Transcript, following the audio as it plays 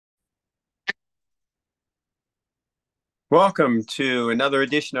Welcome to another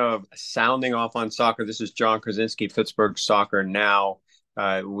edition of Sounding Off on Soccer. This is John Krysinsky, Pittsburgh Soccer Now.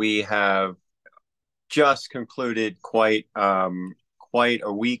 We have just concluded quite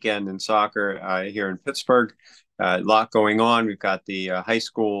a weekend in soccer here in Pittsburgh. A lot going on. We've got the high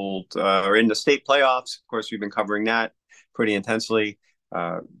school or in the state playoffs. Of course, we've been covering that pretty intensely.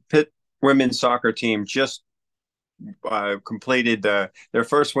 Pitt women's soccer team just completed their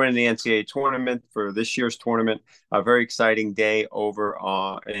first win in the NCAA tournament for this year's tournament. A very exciting day over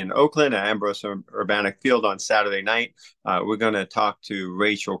in Oakland at Ambrose Urbanic Field on Saturday night. We're going to talk to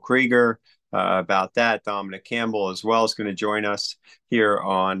Rachael Kriger about that. Dominic Campbell as well is going to join us here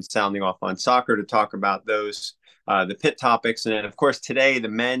on Sounding Off on Soccer to talk about those, the Pitt topics. And then, of course, today, the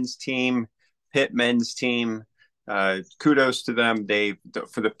men's team, Pitt men's team, kudos to them. They,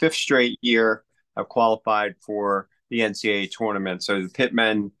 for the fifth straight year, have qualified for the NCAA tournament. So the Pitt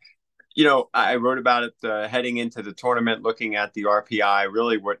men, I wrote about it heading into the tournament, looking at the RPI.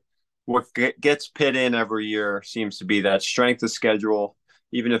 Really, what gets Pitt in every year seems to be that strength of schedule.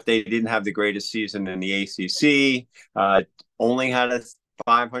 Even if they didn't have the greatest season in the ACC, only had a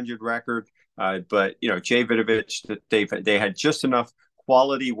 500 record, but Jay Vidovich, that they had just enough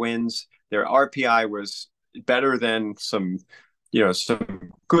quality wins. Their RPI was better than some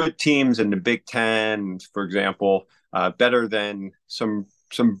good teams in the Big Ten, for example, better than some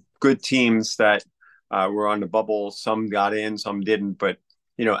good teams that were on the bubble. Some got in, some didn't. But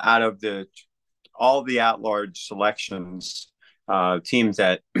out of all the at-large selections, teams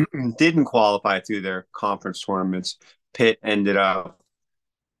that didn't qualify through their conference tournaments, Pitt ended up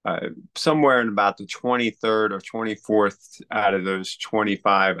somewhere in about the 23rd or 24th out of those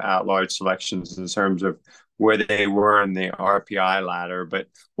 25 at-large selections in terms of where they were in the RPI ladder. But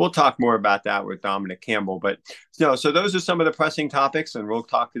we'll talk more about that with Dominic Campbell. But so those are some of the pressing topics, and we'll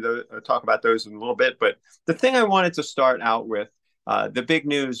talk about those in a little bit. But the thing I wanted to start out with, the big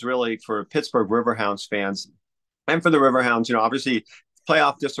news really for Pittsburgh Riverhounds fans and for the Riverhounds, obviously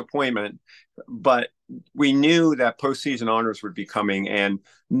playoff disappointment, but we knew that postseason honors would be coming, and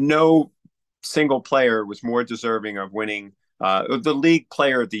no single player was more deserving of winning the League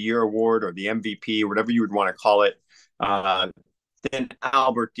Player of the Year award or the MVP, whatever you would want to call it, than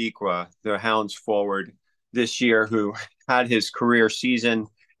Albert Dikwa, the Hounds forward this year, who had his career season,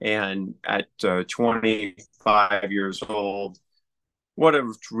 and at 25 years old, what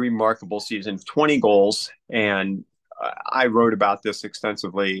a remarkable season, 20 goals. And I wrote about this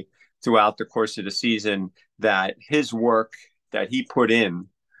extensively throughout the course of the season, that his work that he put in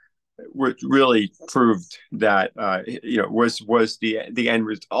really proved that was the end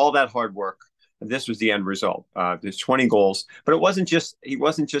result. All that hard work, this was the end result. There's 20 goals, but he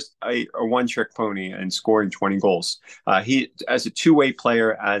wasn't just a one-trick pony and scoring 20 goals. He, as a two-way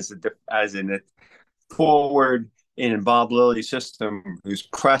player, as in a forward in Bob Lilly's system, who's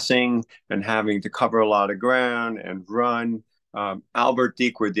pressing and having to cover a lot of ground and run. Albert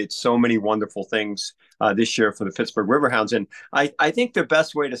Dikwa did so many wonderful things this year for the Pittsburgh Riverhounds. And I think the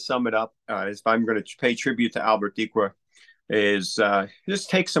best way to sum it up is, if I'm going to pay tribute to Albert Dikwa, is just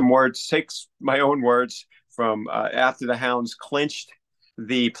take my own words from after the Hounds clinched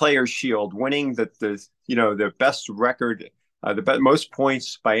the Players' Shield, winning the best record, most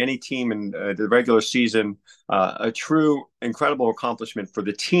points by any team in the regular season, a true incredible accomplishment for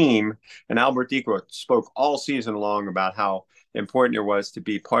the team. And Albert Dikwa spoke all season long about how important it was to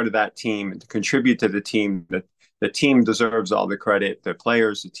be part of that team and to contribute to the team. That the team deserves all the credit, the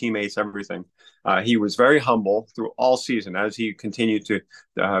players, the teammates, everything. He was very humble through all season as he continued to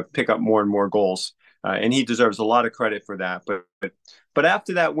pick up more and more goals, and he deserves a lot of credit for that. But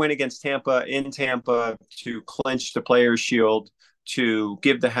after that win against Tampa, in Tampa, to clinch the Players' Shield, to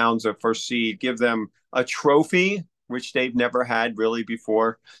give the Hounds a first seed, give them a trophy, which they've never had really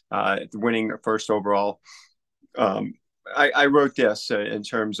before, winning the first overall. I wrote this in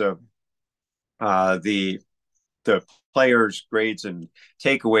terms of the players' grades and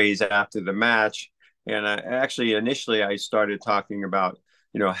takeaways after the match. And initially I started talking about,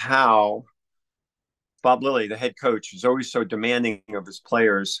 how Bob Lilly, the head coach, is always so demanding of his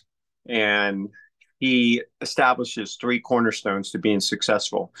players, and he establishes three cornerstones to being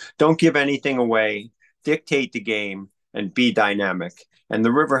successful. Don't give anything away, dictate the game, and be dynamic. And the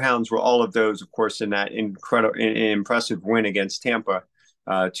Riverhounds were all of those, of course, in that impressive win against Tampa,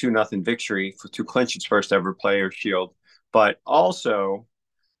 2-0 victory to clinch its first ever Players' Shield. But also,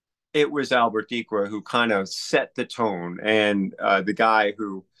 it was Albert Dikwa who kind of set the tone, and the guy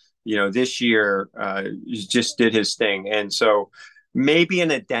who, this year just did his thing. And so maybe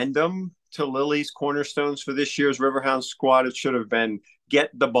an addendum to Lilly's cornerstones for this year's Riverhounds squad, it should have been get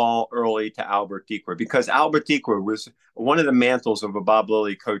the ball early to Albert Dikwa, because Albert Dikwa was one of the mantles of a Bob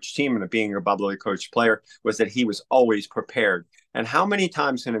Lilly coach team and being a Bob Lilly coach player was that he was always prepared. And how many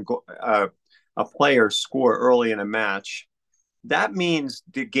times can a player score early in a match? That means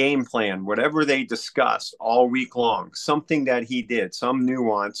the game plan, whatever they discussed all week long, something that he did, some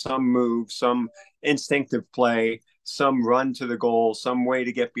nuance, some move, some instinctive play, some run to the goal, some way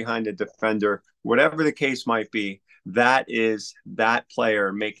to get behind a defender, whatever the case might be, that is that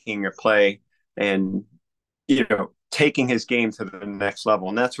player making a play and, taking his game to the next level.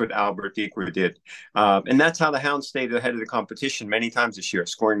 And that's what Albert Dikwa did. And that's how the Hounds stayed ahead of the competition many times this year,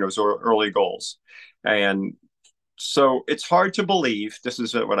 scoring those early goals. And so it's hard to believe, this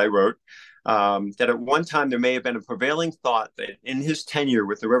is what I wrote, that at one time there may have been a prevailing thought that in his tenure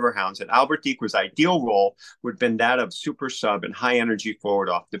with the Riverhounds, that Albert Dikwa's ideal role would have been that of super sub and high energy forward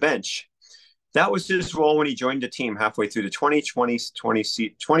off the bench. That was his role when he joined the team halfway through the 2020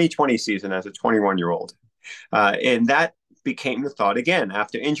 season as a 21-year-old. And that became the thought again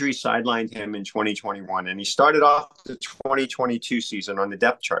after injury sidelined him in 2021. And he started off the 2022 season on the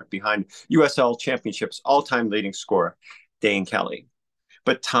depth chart behind USL Championship's all-time leading scorer, Dane Kelly.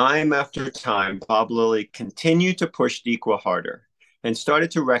 But time after time, Bob Lilly continued to push Dikwa harder and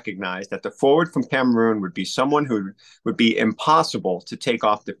started to recognize that the forward from Cameroon would be someone who would be impossible to take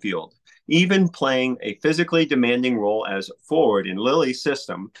off the field, even playing a physically demanding role as forward in Lilly's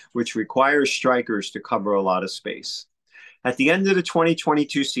system, which requires strikers to cover a lot of space. At the end of the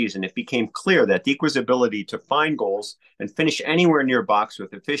 2022 season, it became clear that Dikwa's ability to find goals and finish anywhere near box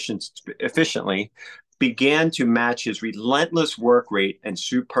with efficiently began to match his relentless work rate and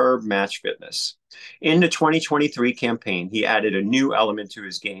superb match fitness. In the 2023 campaign, he added a new element to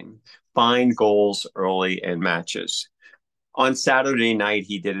his game: find goals early in matches. On Saturday night,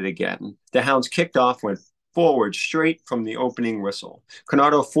 he did it again. The Hounds kicked off, went forward straight from the opening whistle.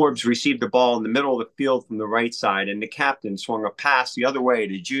 Conrado Forbes received the ball in the middle of the field from the right side, and the captain swung a pass the other way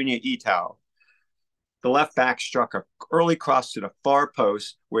to Junior Itau. The left back struck an early cross to the far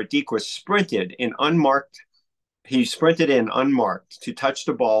post where Dikwa sprinted in unmarked. He sprinted in unmarked to touch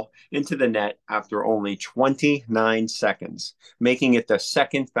the ball into the net after only 29 seconds, making it the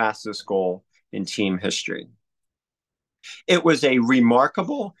second fastest goal in team history. It was a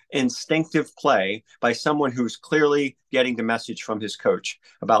remarkable, instinctive play by someone who's clearly getting the message from his coach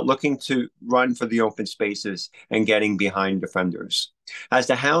about looking to run for the open spaces and getting behind defenders. As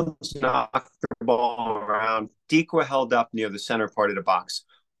the Hounds knocked the ball around, Dikwa held up near the center part of the box,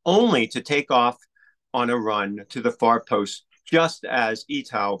 only to take off on a run to the far post just as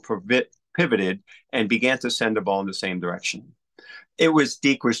Itau pivoted and began to send the ball in the same direction. It was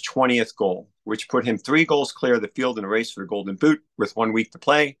Dikwa's 20th goal, which put him 3 goals clear of the field in a race for the Golden Boot with 1 week to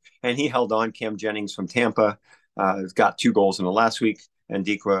play. And he held on. Cam Jennings from Tampa got 2 goals in the last week, and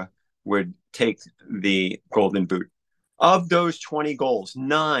Dikwa would take the Golden Boot. Of those 20 goals,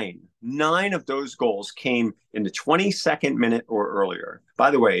 nine of those goals came in the 22nd minute or earlier. By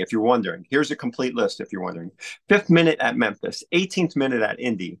the way, if you're wondering, here's a complete list if you're wondering. 5th minute at Memphis, 18th minute at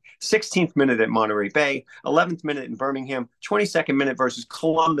Indy, 16th minute at Monterey Bay, 11th minute in Birmingham, 22nd minute versus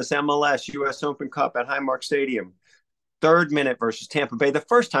Columbus MLS US Open Cup at Highmark Stadium, 3rd minute versus Tampa Bay, the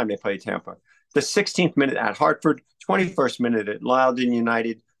first time they played Tampa, the 16th minute at Hartford, 21st minute at Loudoun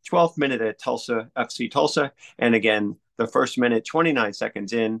United, 12th minute at Tulsa, FC Tulsa, and again, the first minute, 29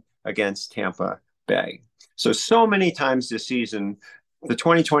 seconds in against Tampa Bay. So many times this season, the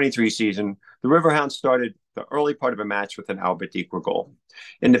 2023 season, the Riverhounds started the early part of a match with an Albert Dikwa goal.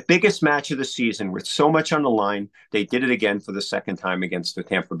 In the biggest match of the season, with so much on the line, they did it again for the second time against the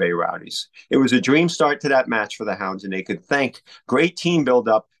Tampa Bay Rowdies. It was a dream start to that match for the Hounds, and they could thank great team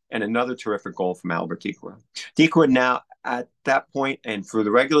buildup and another terrific goal from Albert Dikwa. Dikwa now, at that point and for the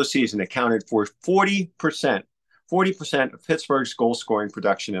regular season, accounted for 40% of Pittsburgh's goal-scoring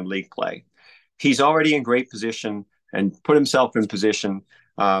production in league play. He's already in great position and put himself in position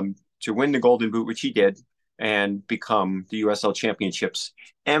to win the Golden Boot, which he did, and become the USL Championship's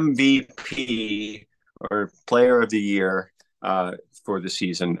MVP or Player of the Year for the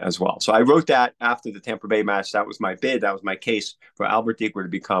season as well. So I wrote that after the Tampa Bay match. That was my bid. That was my case for Albert Dikwa to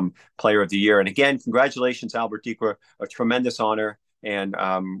become Player of the Year. And again, congratulations, Albert Dikwa, a tremendous honor. And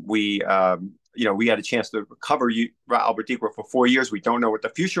we had a chance to cover Albert Dikwa for 4 years. We don't know what the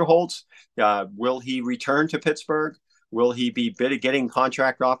future holds. Will he return to Pittsburgh? Will he be getting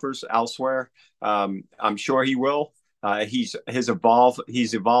contract offers elsewhere? I'm sure he will. He's evolved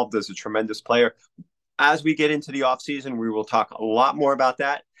as a tremendous player. As we get into the offseason, we will talk a lot more about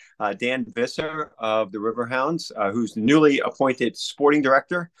that. Dan Visser of the Riverhounds, who's the newly appointed sporting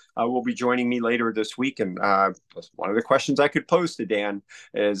director, will be joining me later this week. And one of the questions I could pose to Dan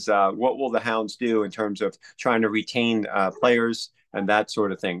is, what will the Hounds do in terms of trying to retain players and that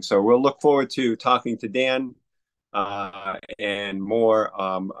sort of thing? So we'll look forward to talking to Dan and more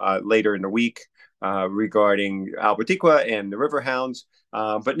later in the week regarding Albert Dikwa and the Riverhounds.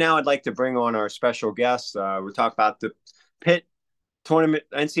 But now I'd like to bring on our special guest. We'll talk about the Pitt tournament.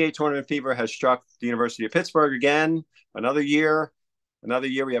 NCAA tournament fever has struck the University of Pittsburgh again. Another year.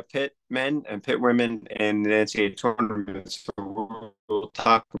 We have Pitt men and Pitt women in the NCAA tournament. So we'll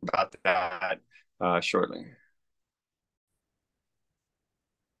talk about that shortly.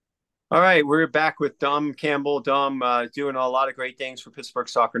 All right, we're back with Dom Campbell. Dom doing a lot of great things for Pittsburgh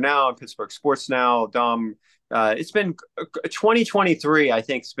Soccer Now and Pittsburgh Sports Now. Dom, it's been 2023. I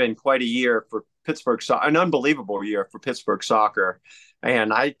think it's been quite a year for Pittsburgh, an unbelievable year for Pittsburgh soccer,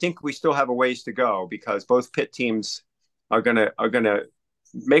 and I think we still have a ways to go because both Pitt teams are gonna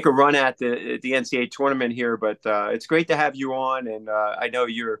make a run at the NCAA tournament here. But it's great to have you on, and I know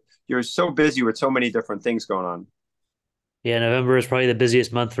you're so busy with so many different things going on. Yeah, November is probably the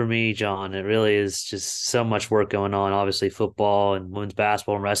busiest month for me, John. It really is just so much work going on. Obviously, football and women's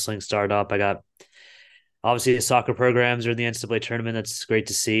basketball and wrestling start up. I got obviously the soccer programs are in the NCAA tournament. That's great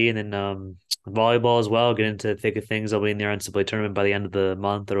to see. And then volleyball as well. Get into the thick of things. I'll be in the NCAA tournament by the end of the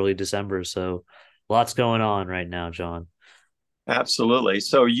month, early December. So lots going on right now, John. Absolutely.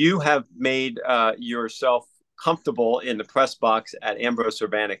 So you have made yourself comfortable in the press box at Ambrose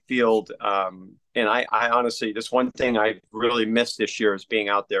Urbanic Field. And I honestly, this one thing I really missed this year is being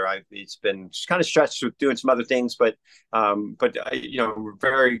out there. It's been just kind of stretched with doing some other things, but we're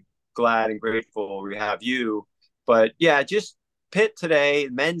very glad and grateful we have you. But yeah, just Pitt today,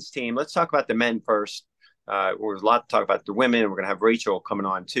 men's team. Let's talk about the men first. There's a lot to talk about the women. We're going to have Rachel coming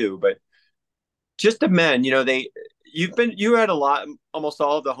on too, but just the men. You had almost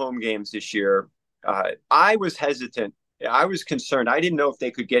all of the home games this year. I was hesitant. I was concerned. I didn't know if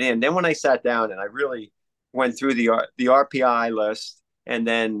they could get in. Then when I sat down and I really went through the RPI list and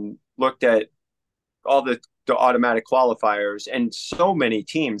then looked at all the automatic qualifiers and so many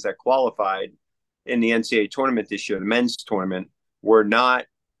teams that qualified in the NCAA tournament this year, the men's tournament, were not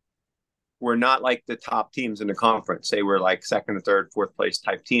like the top teams in the conference. They were like second or third, fourth place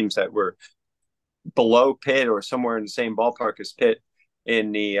type teams that were below Pitt or somewhere in the same ballpark as Pitt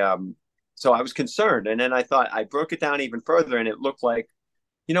in the so I was concerned. And then I broke it down even further, and it looked like,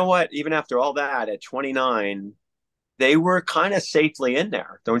 you know what, even after all that, at 29, they were kind of safely in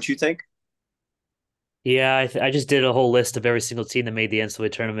there, don't you think? Yeah, I just did a whole list of every single team that made the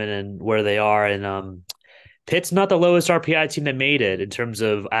NCAA tournament and where they are. And Pitt's not the lowest RPI team that made it in terms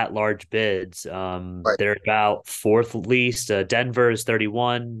of at-large bids. Right. They're about fourth least. Denver is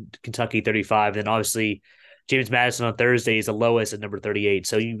 31, Kentucky 35. Then obviously James Madison on Thursday is the lowest at number 38.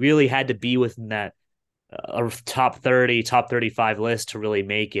 So you really had to be within that top 30, top 35 list to really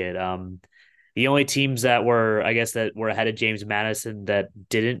make it. The only teams that were ahead of James Madison that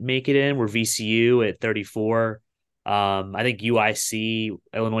didn't make it in were VCU at 34. I think UIC,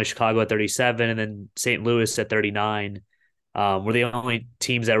 Illinois, Chicago at 37, and then St. Louis at 39 were the only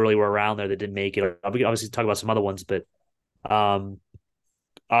teams that really were around there that didn't make it. I'll obviously talk about some other ones, but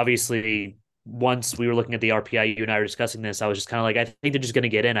obviously once we were looking at the RPI, you and I were discussing this, I was just kind of like, I think they're just going to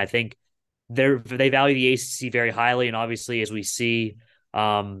get in. I think they value the ACC very highly, and obviously as we see,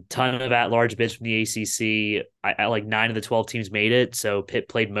 ton of at-large bids from the ACC. I like 9 of the 12 teams made it, so Pitt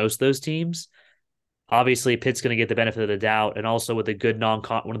played most of those teams. Obviously, Pitt's going to get the benefit of the doubt, and also with a good one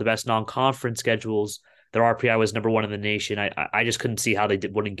of the best non-conference schedules, their RPI was number 1 in the nation. I just couldn't see how they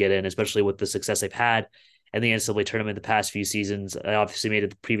wouldn't get in, especially with the success they've had in the NCAA tournament the past few seasons. They obviously made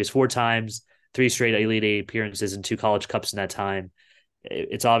it the previous 4 times, 3 straight Elite Eight appearances, and 2 college cups in that time.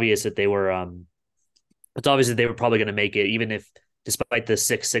 It's obvious that they were. It's obvious that they were probably going to make it, even if despite the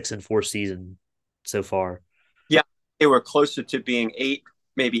 6-6-4 season so far. Yeah, they were closer to being 8,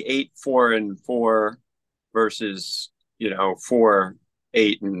 maybe 8-4-4 versus 4-8-4.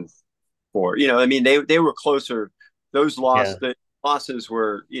 I mean, they were closer. Those the losses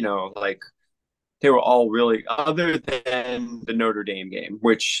were like they were all really, other than the Notre Dame game,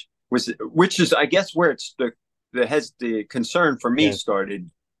 which is I guess where it's the concern for me started.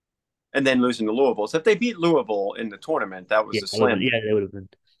 And then losing to Louisville. So if they beat Louisville in the tournament, that was a slam. Yeah, they would have been.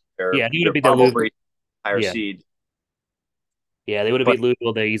 They're They would have beat the Louisville higher yeah. seed. Yeah, they would have beat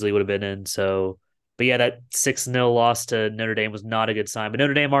Louisville. They easily would have been in. So, but yeah, that 6-0 loss to Notre Dame was not a good sign. But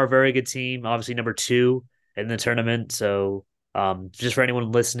Notre Dame are a very good team. Obviously, number 2 in the tournament. So, just for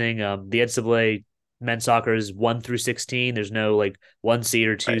anyone listening, the NCAA men's soccer is 1 through 16. There's no like one seed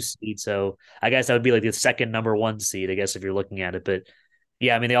or two Right. seed. So I guess that would be like the second number one seed, I guess, if you're looking at it. But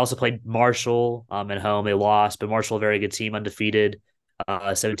yeah, I mean, they also played Marshall at home. They lost, but Marshall, a very good team, undefeated,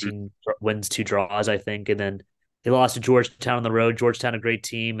 Mhm. 17 wins, two draws, I think. And then they lost to Georgetown on the road. Georgetown, a great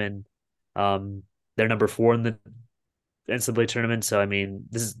team, and they're number four in the NCAA tournament. So I mean,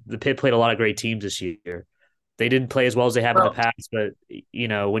 the Pitt played a lot of great teams this year. They didn't play as well as they have in the Well, past, but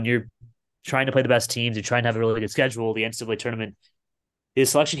when you're trying to play the best teams, you're trying to have a really good schedule. The NCAA tournament, the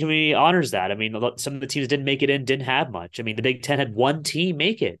selection committee honors that. I mean, some of the teams that didn't make it in didn't have much. I mean, the Big Ten had one team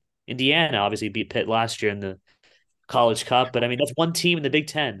make it. Indiana obviously beat Pitt last year in the College Cup, but I mean, that's one team in the Big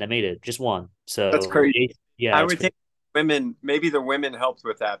Ten that made it, just one. that's So crazy. yeah, I it's would crazy. think women, maybe the women helped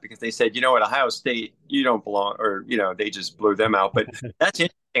with that because they said, you know what, Ohio State, you don't belong, or, they just blew them out. But that's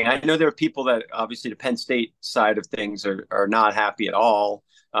interesting. I know there are people that obviously the Penn State side of things are not happy at all.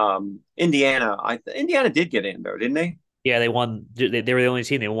 Indiana did get in though, didn't they? Yeah, they won. They were the only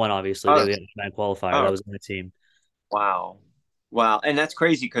team they won. Obviously, they Oh, were the nine qualifier. That oh, was the only team. wow. Wow. And that's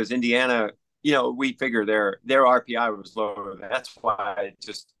crazy because Indiana, we figure their RPI was lower. That's why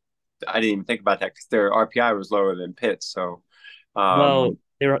I didn't even think about that because their RPI was lower than Pitt. So Well, um,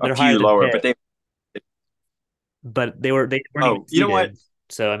 a they're higher few than lower, Pitt, but they, but they weren't even you know what? seeded.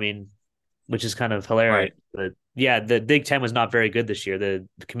 So I mean, which is kind of hilarious. Right. But yeah, the Big Ten was not very good this year. The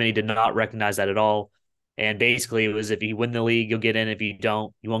committee did not recognize that at all. And basically, it was if you win the league, you'll get in. If you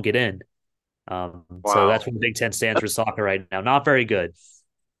don't, you won't get in. So that's Wow. what the Big Ten stands for soccer right now. Not very good.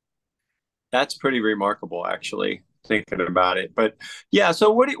 That's pretty remarkable, actually, thinking about it. But yeah,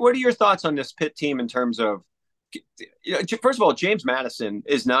 so what are your thoughts on this Pitt team in terms of, first of all, James Madison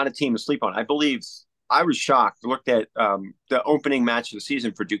is not a team to sleep on. I believe I was shocked. Looked at the opening match of the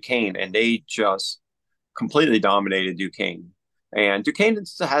season for Duquesne, and they just completely dominated Duquesne. And Duquesne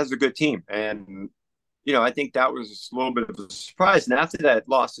has a good team, and I think that was a little bit of a surprise. And after that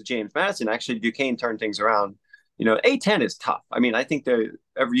loss to James Madison, actually Duquesne turned things around. A10 is tough. I mean, I think they're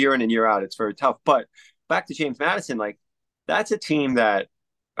every year in and year out, it's very tough. But back to James Madison, like that's a team that,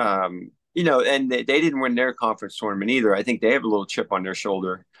 and they didn't win their conference tournament either. I think they have a little chip on their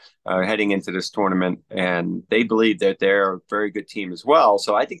shoulder heading into this tournament, and they believe that they're a very good team as well.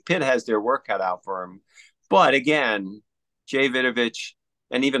 So I think Pitt has their work cut out for them. But again, Jay Vidovich,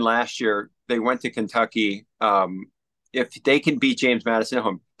 and even last year they went to Kentucky. If they can beat James Madison at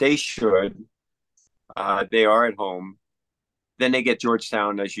home, they should. They are at home. Then they get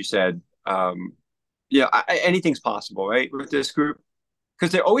Georgetown, as you said. Anything's possible, right, with this group?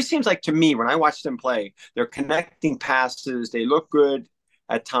 Because it always seems like to me when I watch them play, they're connecting passes. They look good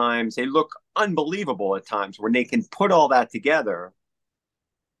at times. They look unbelievable at times when they can put all that together.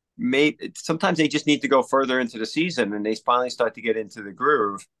 Maybe sometimes they just need to go further into the season and they finally start to get into the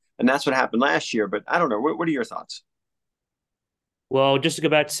groove. And that's what happened last year. But I don't know. What are your thoughts? Well, just to go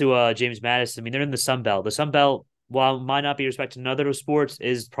back to James Madison, I mean, they're in the Sun Belt. The Sun Belt, while it might not be respected in other sports,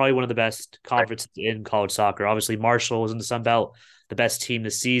 is probably one of the best Right. conferences in college soccer. Obviously, Marshall is in the Sun Belt, the best team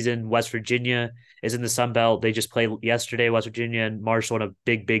this season. West Virginia is in the Sun Belt. They just played yesterday, West Virginia and Marshall in a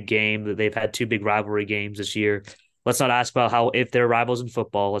big game. They've had two big rivalry games this year. Let's not ask about how if they're rivals in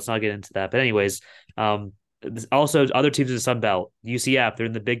football. Let's not get into that. But anyways, also other teams in the Sun Belt, UCF, they're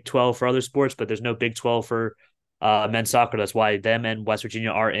in the Big 12 for other sports, but there's no Big 12 for men's soccer. That's why them and West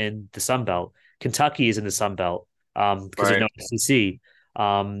Virginia are in the Sun Belt. Kentucky is in the Sun Belt because there's Right. no SEC.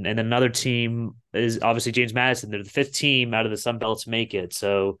 And then another team is obviously James Madison. They're the fifth team out of the Sun Belt to make it.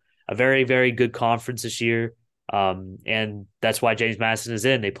 So a very good conference this year. And that's why James Madison is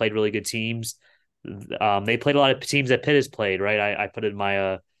in. They played really good teams. They played a lot of teams that Pitt has played, right? I put it in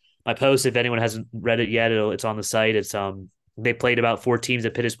my post. If anyone hasn't read it yet, it's on the site. It's they played about four teams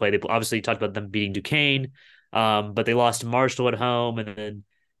that Pitt has played. They obviously talked about them beating Duquesne, but they lost to Marshall at home, and then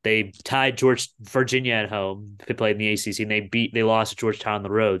they tied George Virginia at home. They played in the ACC, and they lost to Georgetown on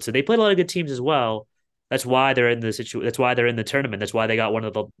the road. So they played a lot of good teams as well. That's why they're in the That's why they're in the tournament. That's why they got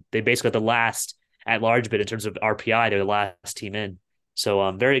They basically got the last at large bid in terms of RPI. They're the last team in.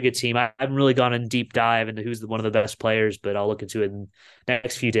 So very good team. I haven't really gone in deep dive into who's one of the best players, but I'll look into it in the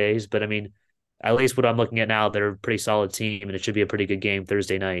next few days. But I mean, at least what I'm looking at now, they're a pretty solid team, and it should be a pretty good game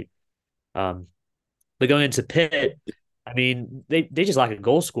Thursday night. Um, but going into Pitt, I mean, they just lack a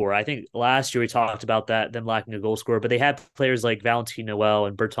goal scorer. I think last year we talked about that, them lacking a goal scorer, but they had players like Valentin Noel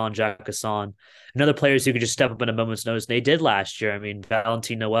and Bertrand Jacquesson and other players who could just step up in a moment's notice. And they did last year. I mean,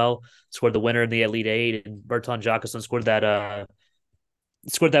 Valentin Noel scored the winner in the Elite Eight, and Bertrand Jacquesson scored that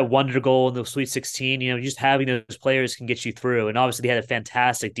wonder goal in the Sweet 16. Just having those players can get you through. And obviously, they had a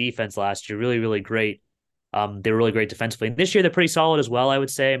fantastic defense last year, really great. They were really great defensively. And this year, they're pretty solid as well, I would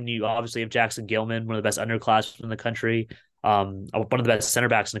say. I mean, you obviously have Jackson Gilman, one of the best underclassmen in the country, one of the best center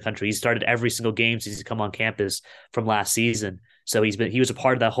backs in the country. He started every single game since he's come on campus from last season. So he was a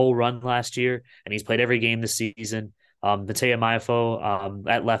part of that whole run last year, and he's played every game this season. Mateo Maifo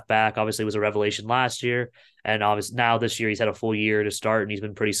at left back obviously was a revelation last year, and obviously now this year he's had a full year to start, and he's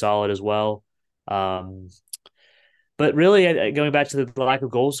been pretty solid as well. Um, but really, going back to the lack of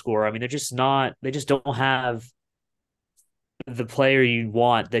goal scorer, I mean, they're just not. They just don't have the player you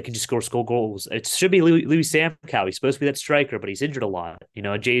want that can just score goals. It should be Louis Samkow. He's supposed to be that striker, but he's injured a lot. You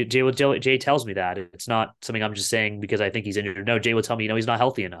know, Jay tells me that. It's not something I'm just saying because I think he's injured. No, Jay will tell me, he's not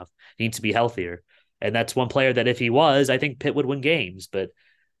healthy enough. He needs to be healthier. And that's one player that if he was, I think Pitt would win games, but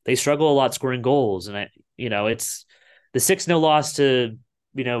they struggle a lot scoring goals. And it's the 6-0 loss to,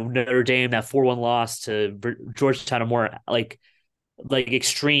 Notre Dame, that 4-1 loss to Georgetown are more like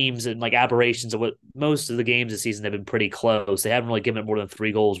extremes and like aberrations of what most of the games this season have been pretty close. They haven't really given it more than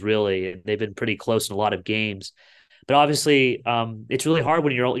 3 goals, really. They've been pretty close in a lot of games. But obviously, it's really hard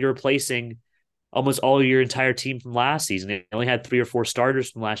when you're replacing almost all your entire team from last season. They only had 3 or 4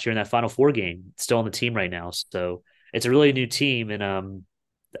 starters from last year in that Final Four game, still on the team right now. So it's a really new team. And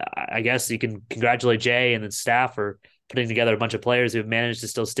I guess you can congratulate Jay and the staff for putting together a bunch of players who have managed to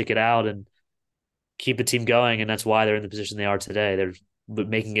still stick it out and keep the team going. And that's why they're in the position they are today. They're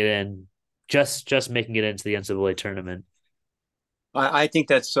making it in, just making it into the NCAA tournament. I think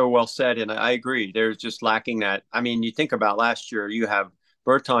that's so well said, and I agree. There's just lacking that. I mean, you think about last year, you have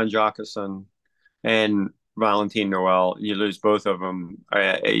Bertrand Jacquesson and Valentin Noel. You lose both of them.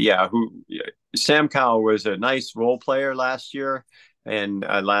 Sam Cowell was a nice role player last year and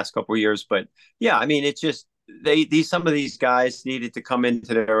last couple of years, but yeah, I mean, it's just some of these guys needed to come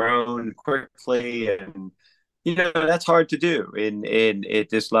into their own quickly, and that's hard to do in at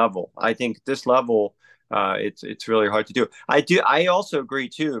this level. I think this level, it's really hard to do. I also agree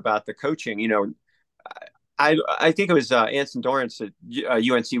too about the coaching. I think it was Anson Dorrance at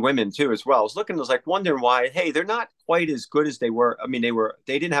UNC Women too as well. I was like wondering why. Hey, they're not quite as good as they were. I mean,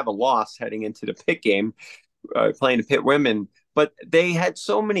 they didn't have a loss heading into the Pitt game, playing the Pitt Women, but they had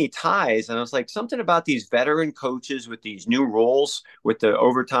so many ties, and I was like, something about these veteran coaches with these new roles, with the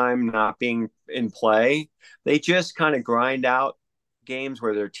overtime not being in play, they just kind of grind out games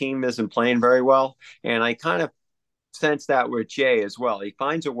where their team isn't playing very well, and I kind of sense that with Jay as well. He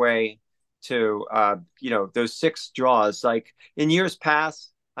finds a way to, those 6 draws. Like in years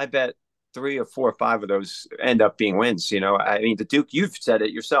past, I bet 3 or 4 or 5 of those end up being wins. I mean, the Duke, you've said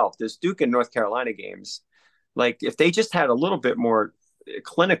it yourself, this Duke and North Carolina games, like if they just had a little bit more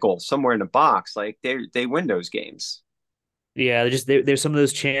clinical somewhere in the box, like they win those games. Yeah, there's some of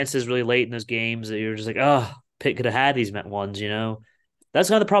those chances really late in those games that you're just like, oh, Pitt could have had these ones. That's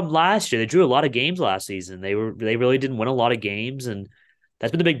kind of the problem last year. They drew a lot of games last season. They really didn't win a lot of games, and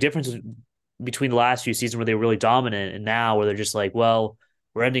that's been the big difference between the last few seasons where they were really dominant and now where they're just like, well,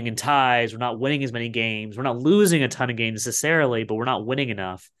 we're ending in ties. We're not winning as many games. We're not losing a ton of games necessarily, but we're not winning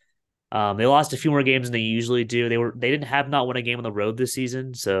enough. They lost a few more games than they usually do. They didn't have not won a game on the road this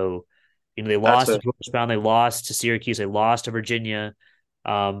season. So, they lost to Georgetown, they lost to Syracuse, they lost to Virginia.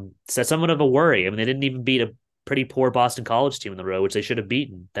 So that's somewhat of a worry. I mean, they didn't even beat a pretty poor Boston College team on the road, which they should have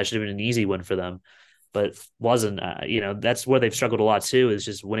beaten. That should have been an easy win for them, but wasn't. That's where they've struggled a lot too, is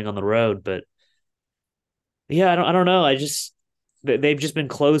just winning on the road. But yeah, I don't know. They've just been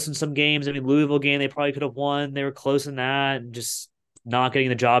close in some games. I mean, Louisville game they probably could have won. They were close in that, and just not getting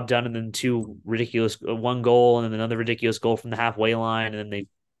the job done, and then 2 ridiculous 1 goal, and then another ridiculous goal from the halfway line, and then they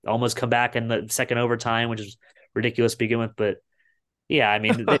almost come back in the second overtime, which is ridiculous to begin with. But yeah, I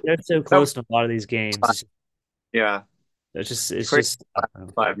mean, they're so close in a lot of these games. Yeah, it's crazy. just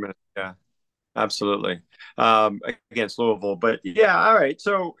 5 minutes. Yeah, absolutely. Against Louisville, but yeah, all right.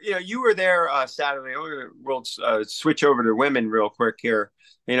 So you were there Saturday. We'll switch over to women real quick here.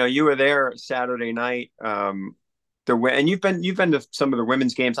 You were there Saturday night. And you've been to some of the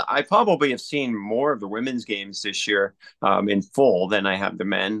women's games. I probably have seen more of the women's games this year in full than I have the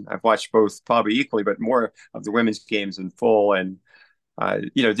men. I've watched both probably equally, but more of the women's games in full. And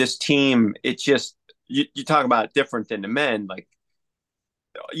this team, it's just you talk about different than the men. Like,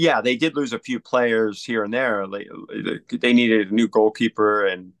 yeah, they did lose a few players here and there. They needed a new goalkeeper,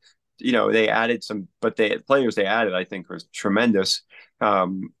 and they added some, but the players they added, I think, was tremendous.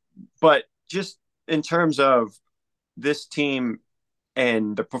 But just in terms of this team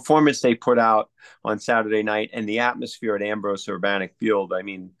and the performance they put out on Saturday night and the atmosphere at Ambrose Urbanic Field, I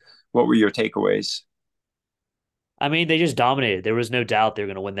mean, what were your takeaways? I mean, they just dominated. There was no doubt they were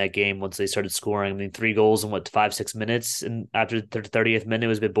going to win that game once they started scoring. I mean, 3 goals in what, 5, 6 minutes, and after the 30th minute, it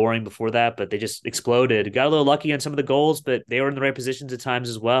was a bit boring before that, but they just exploded. Got a little lucky on some of the goals, but they were in the right positions at times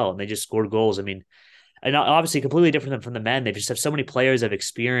as well, and they just scored goals. I mean, and obviously completely different than from the men. They just have so many players of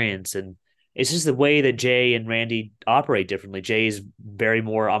experience, and it's just the way that Jay and Randy operate differently. Jay is very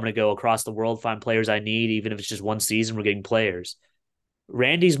more, I'm going to go across the world, find players I need, even if it's just one season, we're getting players.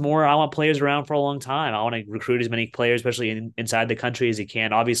 Randy's more, I want players around for a long time. I want to recruit as many players, especially inside the country, as he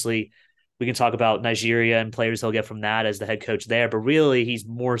can. Obviously, we can talk about Nigeria and players he'll get from that as the head coach there, but really he's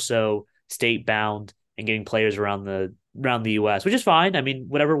more so state bound and getting players around the US, which is fine. I mean,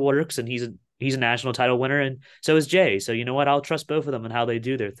 whatever works, and he's a national title winner, and so is Jay. So you know what? I'll trust both of them and how they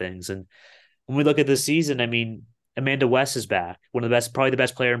do their things. And when we look at this season, I mean, Amanda West is back, one of the best, probably the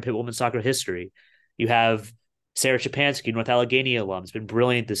best player in Pitt women's soccer history. You have Sarah Shapansky, North Allegheny alum, has been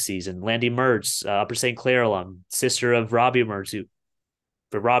brilliant this season. Landy Mertz, Upper St. Clair alum, sister of Robbie Mertz,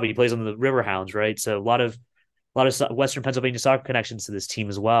 but Robbie plays on the Riverhounds, right? So a lot of Western Pennsylvania soccer connections to this team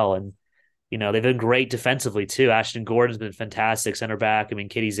as well. And they've been great defensively too. Ashton Gordon's been fantastic center back. I mean,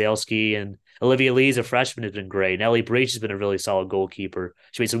 Katie Zalesky and Olivia Lee's a freshman has been great. And Ellie Breach has been a really solid goalkeeper.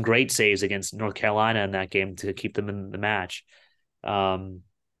 She made some great saves against North Carolina in that game to keep them in the match.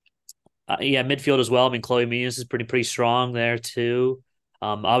 Yeah, midfield as well. I mean, Chloe Munoz is pretty strong there too.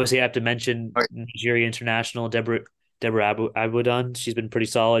 Obviously, I have to mention Nigeria international Deborah Abudun. She's been pretty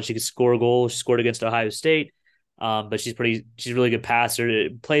solid. She could score a goal. She scored against Ohio State. But she's a really good passer.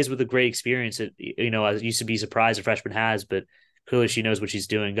 It plays with a great experience. I used to be surprised a freshman has, but clearly she knows what she's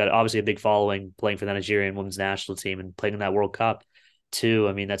doing. Got obviously a big following playing for the Nigerian women's national team and playing in that World Cup too.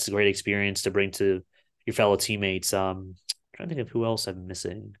 I mean, that's a great experience to bring to your fellow teammates. I'm trying to think of who else I'm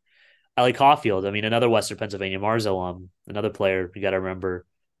missing. Ellie Caulfield. I mean, another Western Pennsylvania Mars alum, another player you got to remember.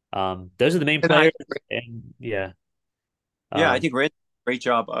 Those are the main players. And yeah. I think Rand did a great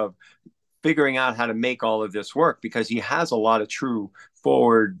job of figuring out how to make all of this work because he has a lot of true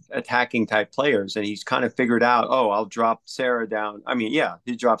forward attacking type players. And he's kind of figured out, I'll drop Sarah down. I mean, yeah,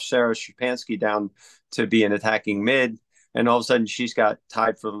 he dropped Sarah Shapansky down to be an attacking mid. And all of a sudden she's got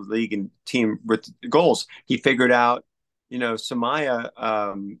tied for the league and team with goals. He figured out, Samaya,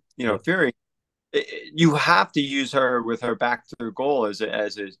 Fury, you have to use her with her back to the goal as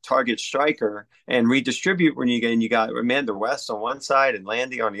a target striker and redistribute when you got Amanda West on one side and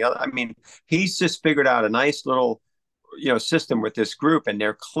Landy on the other. I mean, he's just figured out a nice little, system with this group, and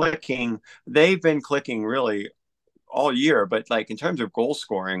they're clicking. They've been clicking really all year, but like in terms of goal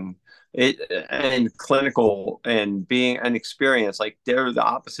scoring, and clinical and being an experience, like they're the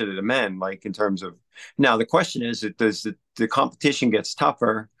opposite of the men. Like in terms of now, the question is, does the competition gets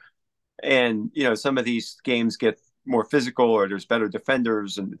tougher? And some of these games get more physical, or there's better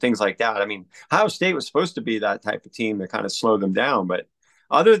defenders and things like that. I mean, Ohio State was supposed to be that type of team to kind of slow them down, but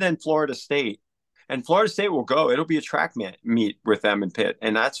other than Florida State, and Florida State will go, it'll be a track meet with them in Pitt,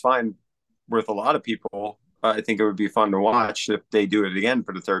 and that's fine with a lot of people. I think it would be fun to watch if they do it again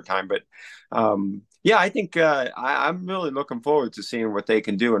for the third time. But I think I'm really looking forward to seeing what they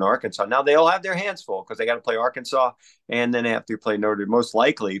can do in Arkansas. Now they'll have their hands full because they got to play Arkansas, and then they have to play most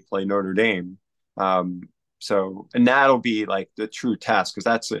likely play Notre Dame. And that'll be like the true test because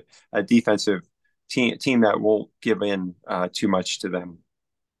that's a defensive team that won't give in too much to them.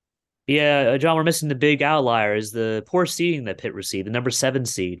 Yeah, John, we're missing the big outlier is the poor seeding that Pitt received, the number 7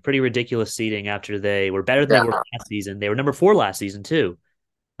 seed. Pretty ridiculous seeding after they were better than they were last season. They were number 4 last season too.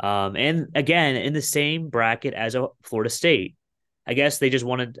 And again, in the same bracket as a Florida State. I guess they just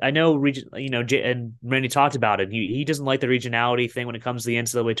wanted. I know region. And Randy talked about it. He doesn't like the regionality thing when it comes to the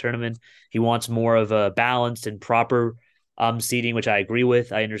NCAA tournament. He wants more of a balanced and proper seeding, which I agree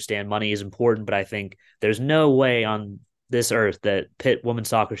with. I understand money is important, but I think there's no way on this earth that Pitt women's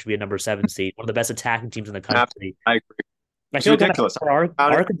soccer should be a number 7 seed, one of the best attacking teams in the country. I agree. I feel ridiculous for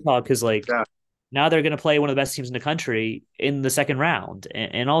Arkansas because now they're going to play one of the best teams in the country in the second round,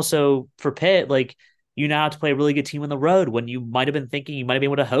 and also for Pitt, you now have to play a really good team on the road when you might have been thinking you might have been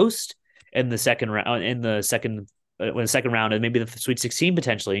able to host in the second round, and maybe the Sweet 16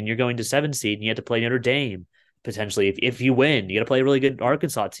 potentially, and you're going to 7 seed and you have to play Notre Dame potentially. If you win, you got to play a really good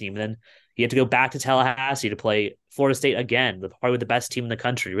Arkansas team, and then you have to go back to Tallahassee to play Florida State again, probably the best team in the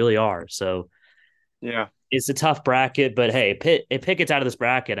country, really are. So yeah, it's a tough bracket, but hey, if Pitt gets out of this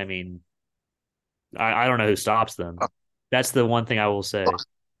bracket, I mean, I don't know who stops them. That's the one thing I will say.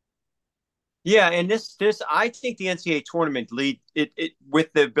 Yeah, and this I think the NCAA tournament lead it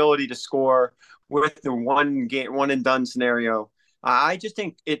with the ability to score with the one and done scenario. I just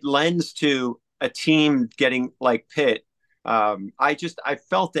think it lends to a team getting like Pitt I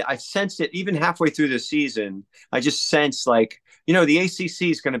felt it. I sensed it even halfway through the season. I just sensed like, the ACC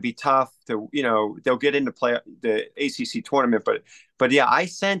is going to be tough to, they'll get into play the ACC tournament, but yeah, I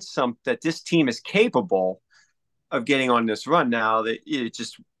sense that this team is capable of getting on this run now that you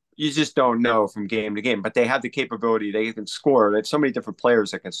just don't know from game to game, but they have the capability. They can score. They have so many different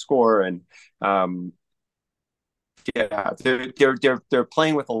players that can score. And, yeah, they're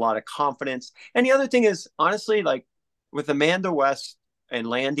playing with a lot of confidence. And the other thing is, honestly, like with Amanda West and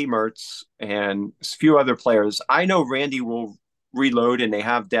Landy Mertz and a few other players, I know Randy will reload and they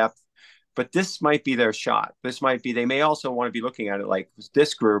have depth, but this might be their shot. This might be, they may also want to be looking at it like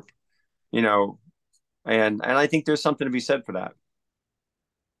this group, and I think there's something to be said for that.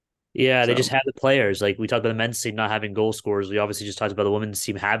 Yeah, they just So, have the players. Like we talked about the men's team not having goal scorers. We obviously just talked about the women's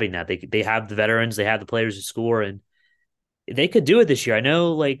team having that. They have the veterans, they have the players to score, and they could do it this year. I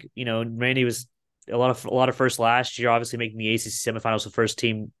know, like Randy was a lot of first last year. Obviously, making the ACC semifinals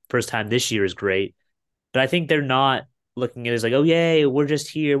for first time this year is great. But I think they're not looking at it as like, oh yay, we're just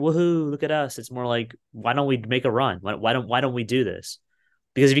here, woohoo, look at us. It's more like, why don't we make a run? Why don't we do this?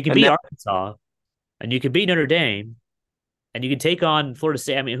 Because if you can and beat that, Arkansas and you can beat Notre Dame and you can take on Florida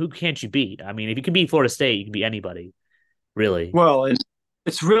State, I mean, who can't you beat? I mean, if you can beat Florida State, you can beat anybody, really. well,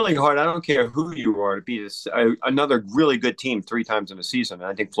 it's really hard. I don't care who you are to beat another really good team three times in a season. And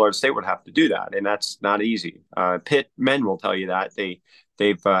I think Florida State would have to do that, and that's not easy. Pitt men will tell you that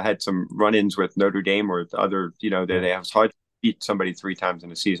they've had some run-ins with Notre Dame or other. They have it's hard to beat somebody three times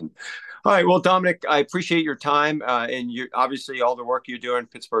in a season. All right, well, Dominic, I appreciate your time and you obviously all the work you're doing.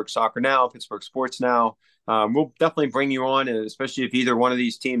 Pittsburgh Soccer Now, Pittsburgh Sports Now. We'll definitely bring you on, and especially if either one of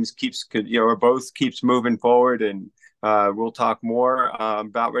these teams or both keeps moving forward, and we'll talk more.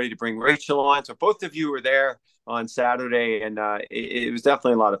 About ready to bring Rachel on. So both of you were there on Saturday, and it was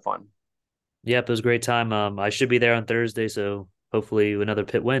definitely a lot of fun. Yep, it was a great time. I should be there on Thursday, so hopefully another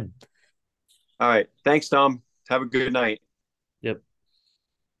Pitt win. All right, thanks, Dom. Have a good night. Yep.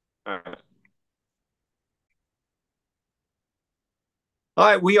 All right. All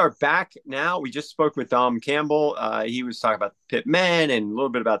right, we are back now. We just spoke with Dom Campbell. He was talking about Pitt men and a little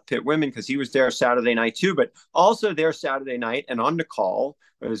bit about Pitt women because he was there Saturday night too, but also there Saturday night and on the call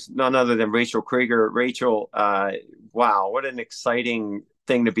was none other than Rachael Kriger. Rachel, wow, what an exciting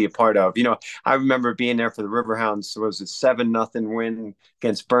thing to be a part of. I remember being there for the Riverhounds. Was it 7-0 win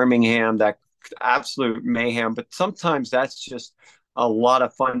against Birmingham? That absolute mayhem. But sometimes that's just a lot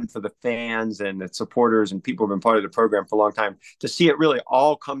of fun for the fans and the supporters and people who've been part of the program for a long time to see it really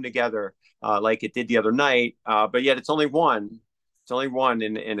all come together like it did the other night. But yet it's only one. It's only one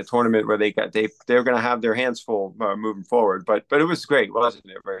in a tournament where they're going to have their hands full moving forward. But it was great, wasn't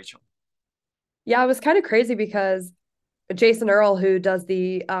it, Rachel? Yeah, it was kind of crazy because Jason Earl, who does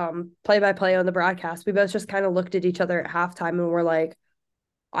the play-by-play on the broadcast, we both just kind of looked at each other at halftime and were like,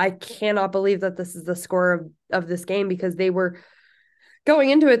 I cannot believe that this is the score of this game, because they were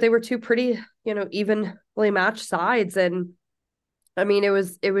going into it, they were two pretty, evenly matched sides. And I mean, it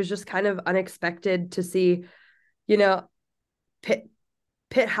was just kind of unexpected to see, Pitt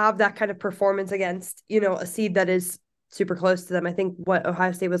have that kind of performance against, a seed that is super close to them. I think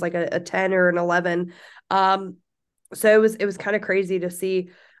Ohio State was like a 10 or an 11. So it was kind of crazy to see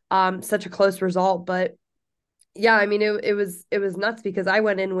such a close result. But yeah, I mean, it was nuts because I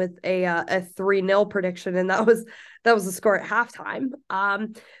went in with a 3-0 prediction, and that was the score at halftime.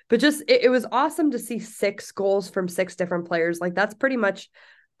 But just it was awesome to see 6 goals from 6 different players. Like that's pretty much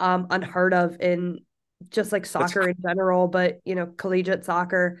unheard of in just like soccer in general, but collegiate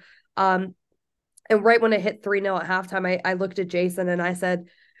soccer. And right when it hit 3-0 at halftime, I looked at Jason and I said,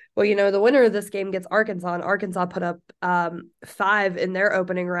 well, the winner of this game gets Arkansas, and Arkansas put up 5 in their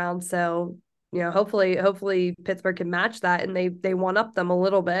opening round. So, hopefully Pittsburgh can match that, and they one up them a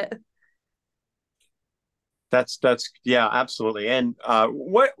little bit. That's yeah, absolutely. And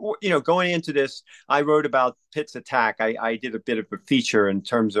what going into this, I wrote about Pitt's attack. I did a bit of a feature in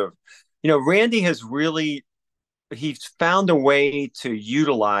terms of, Randy has really he's found a way to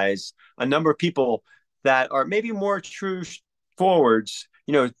utilize a number of people that are maybe more true forwards.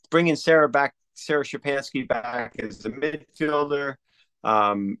 Bringing Sarah Shapansky back as the midfielder.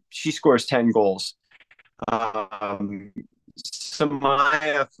 She scores 10 goals.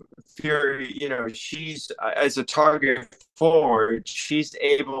 Samaya Fury, she's as a target forward, she's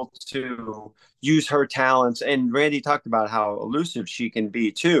able to use her talents. And Randy talked about how elusive she can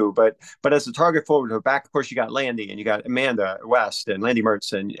be too. But as a target forward, her back, of course, you got Landy and you got Amanda West and Landy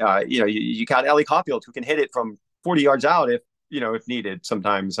Mertz, and you got Ellie Caulfield, who can hit it from 40 yards out if needed.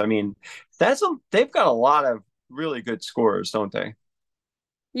 Sometimes, I mean, they've got a lot of really good scorers, don't they?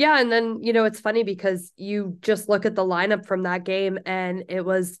 Yeah, and then, it's funny because you just look at the lineup from that game and it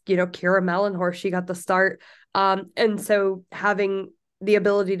was, Kira Mellenhorst, she got the start. And so having the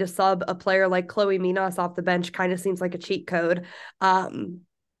ability to sub a player like Chloe Minas off the bench kind of seems like a cheat code. Um,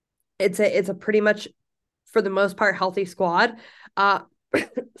 it's a pretty much, for the most part, healthy squad.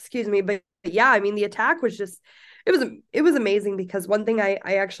 Excuse me, but yeah, I mean the attack was just, it was amazing, because one thing I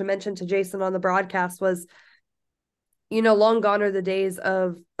actually mentioned to Jason on the broadcast was, long gone are the days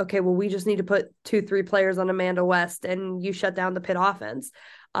of, okay, well, we just need to put 2-3 players on Amanda West and you shut down the Pitt offense.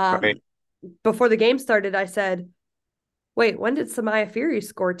 Right. Before the game started, I said, wait, when did Samaya Fury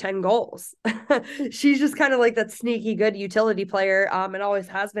score 10 goals? She's just kind of like that sneaky good utility player, and always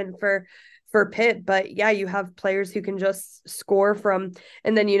has been for Pitt. But yeah, you have players who can just score from,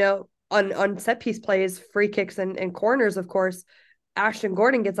 and then, on set piece plays, free kicks and corners, of course, Ashton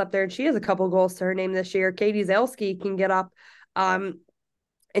Gordon gets up there and she has a couple goals to her name this year. Katie Zalski can get up and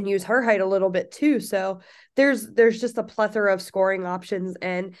use her height a little bit too. So there's just a plethora of scoring options.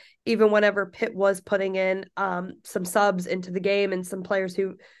 And even whenever Pitt was putting in some subs into the game and some players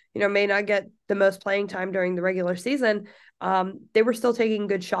who, may not get the most playing time during the regular season, they were still taking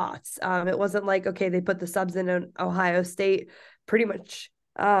good shots. It wasn't like, okay, they put the subs in Ohio State pretty much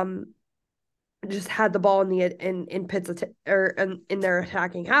just had the ball in Pitt's in their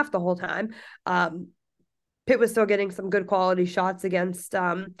attacking half the whole time. Pitt was still getting some good quality shots against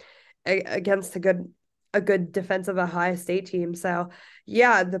a good defensive Ohio State team. So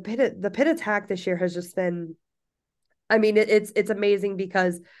yeah, the Pitt attack this year has just been, I mean, it's amazing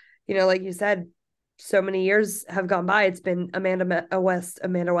because, like you said, so many years have gone by. It's been Amanda West,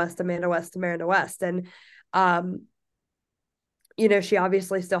 Amanda West, Amanda West, Amanda West, and she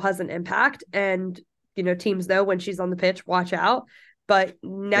obviously still has an impact, and, teams know when she's on the pitch, watch out. But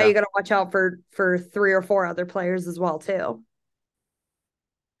now Yeah. you got to watch out for 3 or 4 other players as well, too.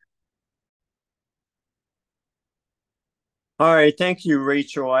 All right, thank you,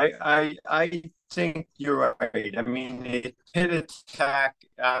 Rachel. I think you're right. I mean, the Pitt attack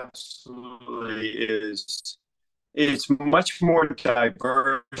absolutely is, it's much more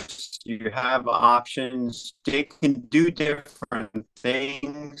diverse. You have options. They can do different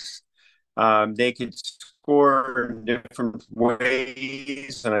things. They could score in different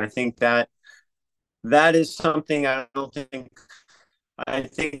ways, and I think that is something I don't think. I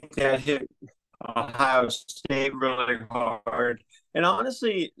think that hit Ohio State really hard. And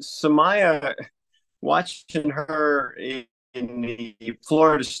honestly, Samaya, watching her in the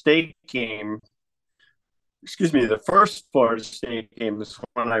Florida State game, excuse me, the first Florida State game is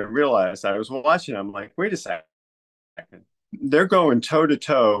when I realized I was watching. I'm like, wait a second. They're going toe to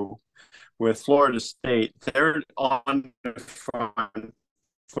toe with Florida State. They're on the front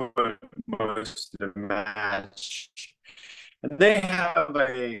foot most of the match. And they have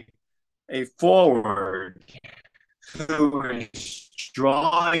a forward who is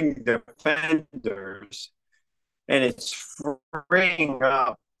drawing defenders, and it's freeing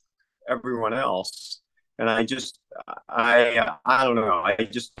up everyone else. And I don't know. I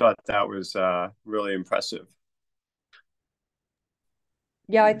just thought that was really impressive.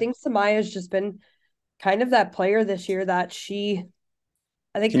 Yeah, I think Samaya's just been kind of that player this year that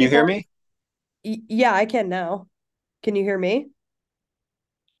I think Can you hear me? yeah, I can now. Can you hear me?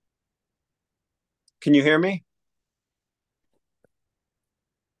 Can you hear me?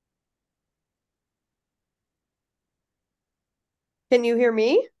 Can you hear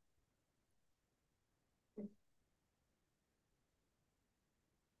me?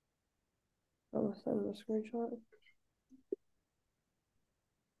 Oh, send a screenshot.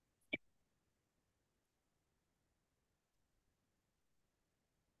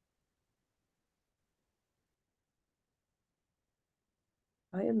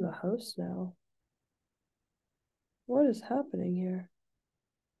 I am the host now. What is happening here?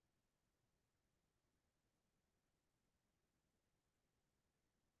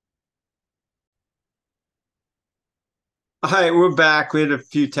 Hi, we're back. We had a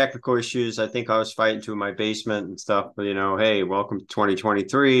few technical issues. I think I was fighting to my basement and stuff, but hey, welcome to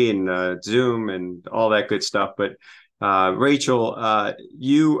 2023 and Zoom and all that good stuff. But Rachel,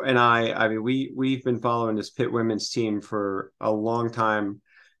 you and I mean, we've been following this Pitt women's team for a long time.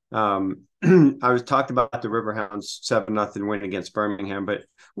 I was talked about the Riverhounds 7-0 win against Birmingham, but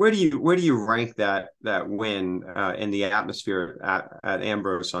where do you rank that win in the atmosphere at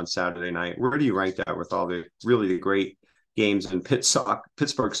Ambrose on Saturday night? Where do you rank that with all the really great games in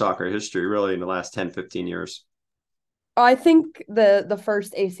Pittsburgh soccer history, really, in the last 10-15 years? I think the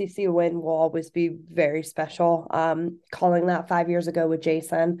first ACC win will always be very special. Calling that 5 years ago with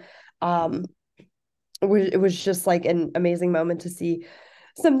Jason, it was just like an amazing moment to see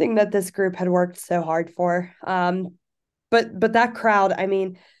something that this group had worked so hard for. But that crowd, I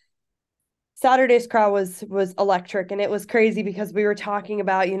mean, Saturday's crowd was electric, and it was crazy because we were talking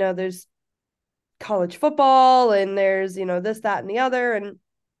about, there's college football and there's, this, that, and the other, and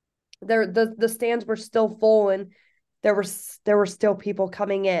the stands were still full, and there were still people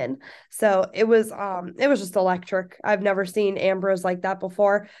coming in. So it was just electric. I've never seen Ambrose like that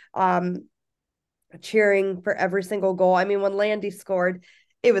before. Cheering for every single goal. I mean, when Landy scored,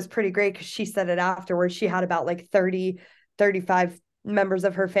 it was pretty great because she said it afterwards. She had about like 35 members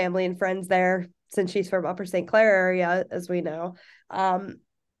of her family and friends there, since she's from Upper St. Clair area, as we know.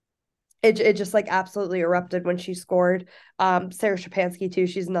 It just like absolutely erupted when she scored. Sarah Shapansky too.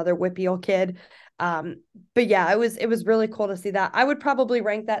 She's another whippy old kid. But yeah, it was really cool to see that. I would probably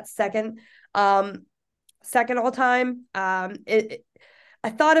rank that second all time. I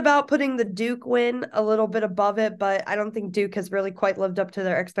thought about putting the Duke win a little bit above it, but I don't think Duke has really quite lived up to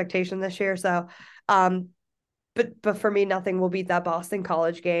their expectation this year. So, but for me, nothing will beat that Boston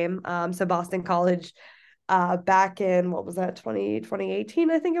College game. So Boston College, back in, what was that,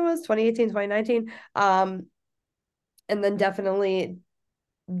 2018, I think it was 2018, 2019. And then definitely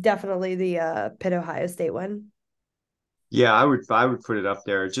the Pitt Ohio State one. Yeah, I would put it up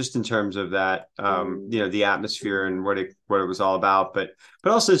there just in terms of that, the atmosphere and what it was all about, but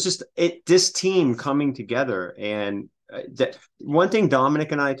also it's just this team coming together. And that one thing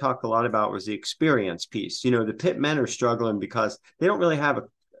Dominic and I talked a lot about was the experience piece. The Pitt men are struggling because they don't really have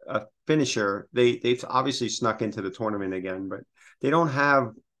a finisher. They've obviously snuck into the tournament again, but they don't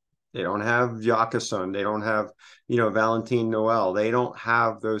have Jakason. They don't have Valentine Noel. They don't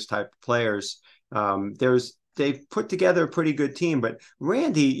have those type of players. They've put together a pretty good team, but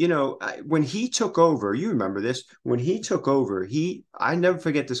Randy, when he took over, you remember this, when he took over, I never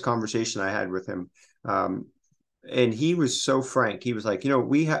forget this conversation I had with him. And he was so frank. He was like,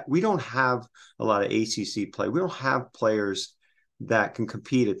 we don't have a lot of ACC play. We don't have players that can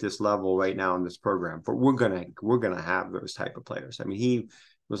compete at this level right now in this program, but we're going to have those type of players. I mean, he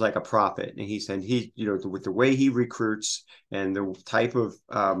was like a prophet, and he said with the way he recruits and the type of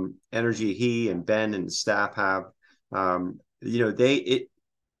energy he and Ben and the staff have,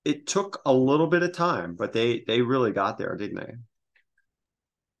 it took a little bit of time, but they really got there, didn't they?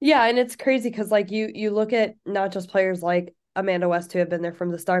 Yeah, and it's crazy because like you look at not just players like Amanda West, who have been there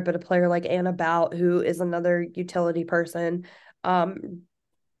from the start, but a player like Anna Bout, who is another utility person. And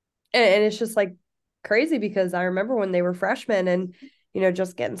it's just like crazy because I remember when they were freshmen and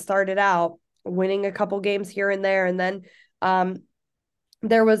just getting started out, winning a couple games here and there. And then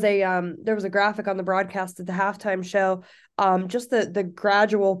there was a graphic on the broadcast at the halftime show, just the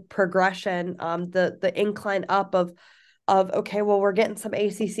gradual progression, the incline up of okay, well, we're getting some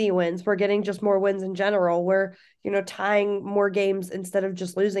ACC wins, we're getting just more wins in general, we're tying more games instead of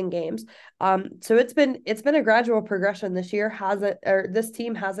just losing games. So it's been a gradual progression. This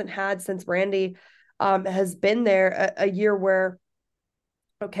team hasn't had, since Randy has been there, a year where,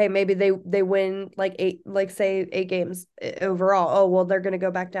 okay, maybe they win like 8 games overall. Oh, well, they're going to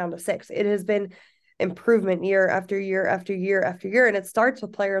go back down to 6. It has been improvement year after year after year after year. And it starts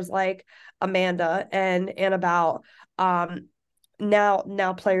with players like Amanda and Annabelle.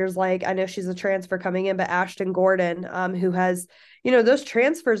 Now players like, I know she's a transfer coming in, but Ashton Gordon, who has, those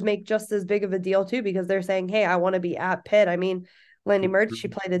transfers make just as big of a deal too, because they're saying, hey, I want to be at Pitt. I mean, Landy Mertz, she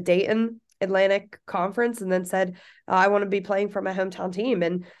played at Dayton Atlantic Conference and then said, I want to be playing for my hometown team.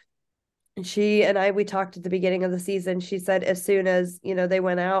 And she and we talked at the beginning of the season. She said as soon as, they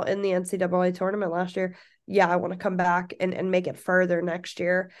went out in the NCAA tournament last year, yeah, I want to come back and make it further next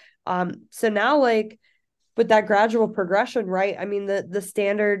year. So now, like, with that gradual progression, right? I mean, the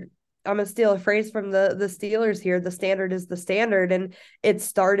standard, I'm going to steal a phrase from the Steelers here. The standard is the standard. And it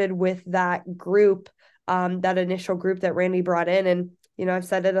started with that group, that initial group that Randy brought in. And, I've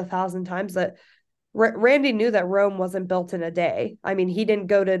said it 1,000 times that Randy knew that Rome wasn't built in a day. I mean, he didn't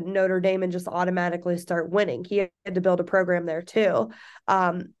go to Notre Dame and just automatically start winning. He had to build a program there too.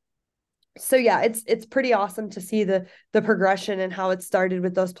 So yeah, it's pretty awesome to see the progression and how it started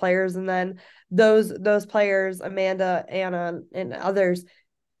with those players, and then those players, Amanda, Anna, and others,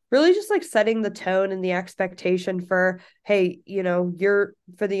 really just like setting the tone and the expectation for, hey, you're,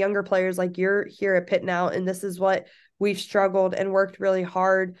 for the younger players, like, you're here at Pitt now, and this is what we've struggled and worked really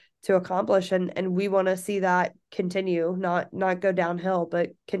hard to accomplish, and we want to see that continue, not go downhill,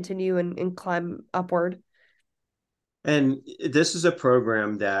 but continue and climb upward. And this is a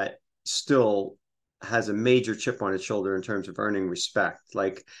program that still has a major chip on its shoulder in terms of earning respect.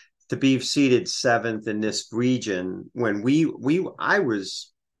 Like, to be seated 7th in this region, when I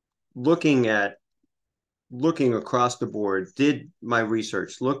was looking at looking across the board, did my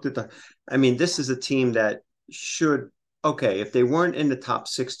research, looked at this is a team that should, okay, if they weren't in the top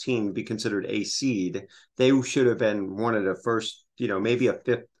 16, be considered a seed, they should have been one of the first, maybe a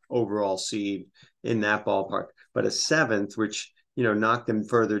fifth overall seed in that ballpark, but a seventh, which, knocked them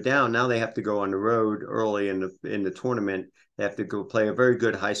further down. Now they have to go on the road early in the tournament. They have to go play a very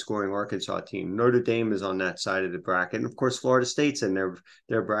good, high-scoring Arkansas team. Notre Dame is on that side of the bracket, and of course, Florida State's in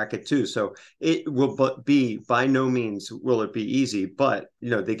their bracket too. So it will be, by no means will it be easy, but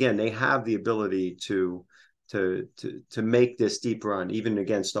again, they have the ability to make this deep run, even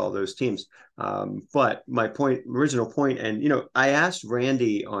against all those teams. But my original point, and I asked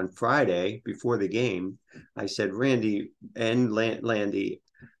Randy on Friday before the game. I said, Randy and Landy,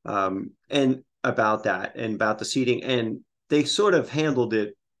 and about that and about the seating, and they sort of handled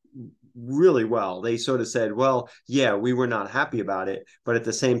it really well. They sort of said, well, yeah, we were not happy about it, but at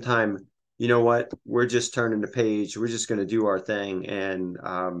the same time, you know what? We're just turning the page. We're just going to do our thing. And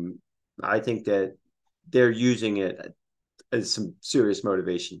I think that they're using it as some serious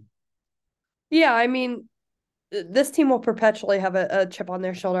motivation. Yeah, I mean, this team will perpetually have a chip on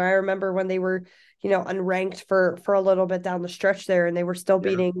their shoulder. I remember when they were, unranked for a little bit down the stretch there, and they were still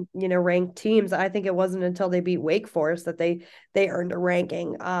beating, ranked teams. I think it wasn't until they beat Wake Forest that they earned a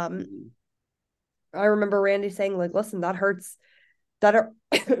ranking. I remember Randy saying, like, listen, that hurts.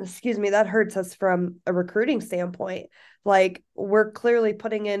 Excuse me, that hurts us from a recruiting standpoint. Like, we're clearly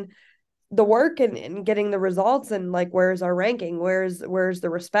putting in the work and getting the results, and like, where's our ranking? Where's the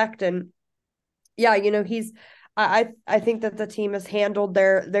respect? And yeah, I think that the team has handled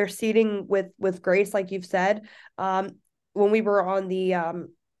their seeding with grace, like you've said. When we were on the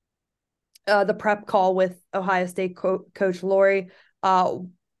prep call with Ohio State coach Lori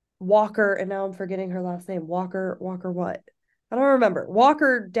Walker, and now I'm forgetting her last name. Walker what? I don't remember.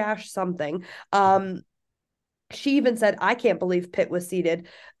 Walker dash something. She even said, I can't believe Pitt was seeded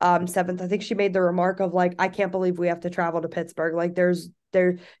seventh. I think she made the remark of, like, I can't believe we have to travel to Pittsburgh. Like,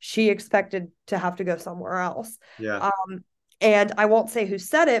 she expected to have to go somewhere else. Yeah. And I won't say who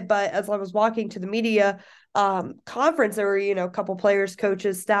said it, but as I was walking to the media conference, there were, a couple players,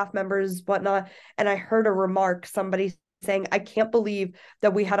 coaches, staff members, whatnot. And I heard a remark, somebody saying, I can't believe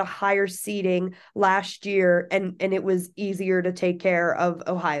that we had a higher seeding last year and it was easier to take care of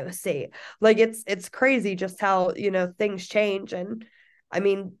Ohio State. Like, it's crazy just how, things change. And I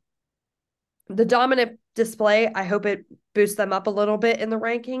mean, the dominant display, I hope it boosts them up a little bit in the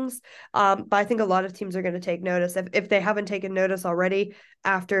rankings. But I think a lot of teams are going to take notice if they haven't taken notice already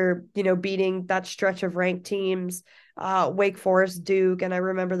after, beating that stretch of ranked teams, Wake Forest, Duke. And I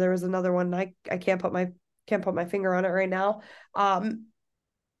remember there was another one. I can't put my finger on it right now.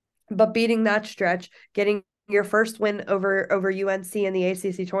 But beating that stretch, getting your first win over UNC in the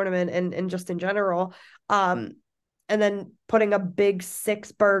ACC tournament and just in general, and then putting a big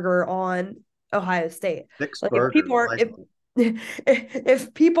 6-burger on Ohio State. Like,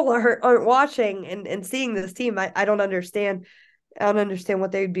 if people aren't watching and seeing this team, I don't understand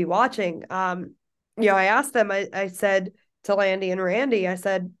what they'd be watching. I asked them, I said to Landy and Randy, I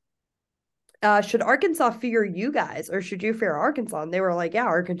said, should Arkansas fear you guys or should you fear Arkansas? And they were like, yeah,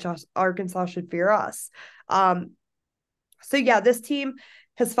 Arkansas should fear us. So yeah, this team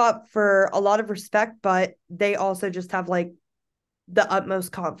has fought for a lot of respect, but they also just have, like, the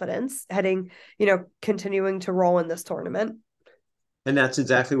utmost confidence heading, continuing to roll in this tournament. And that's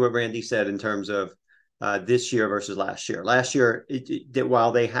exactly what Randy said in terms of this year versus last year. Last year,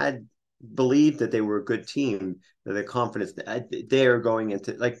 while they had believed that they were a good team, the confidence they are going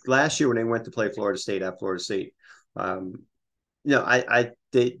into, like last year when they went to play Florida State at Florida State,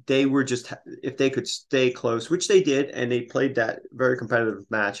 they were just, if they could stay close, which they did, and they played that very competitive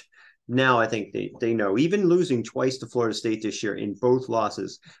match. Now I think they know, even losing twice to Florida State this year in both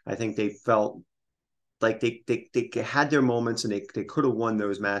losses, I think they felt like they had their moments and they could have won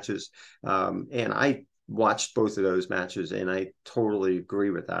those matches. And I watched both of those matches and I totally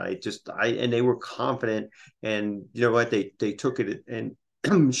agree with that. And they were confident, and you know what, they took it and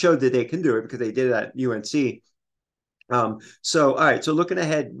showed that they can do it because they did it at UNC. So all right, so looking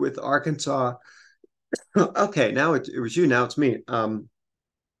ahead with Arkansas. Okay, now it was you, now it's me.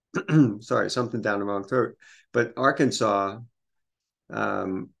 Sorry, something down the wrong throat. But Arkansas, what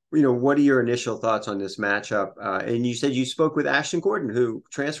are your initial thoughts on this matchup? And you said you spoke with Ashton Gordon, who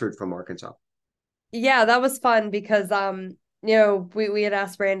transferred from Arkansas. Yeah, that was fun because we had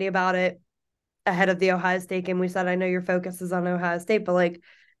asked Randy about it ahead of the Ohio State game. We said, I know your focus is on Ohio State, but like,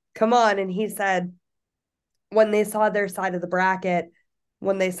 come on. And he said, when they saw their side of the bracket,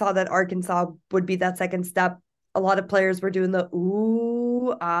 when they saw that Arkansas would be that second step, a lot of players were doing the ooh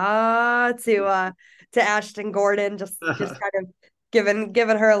to Ashton Gordon, just kind of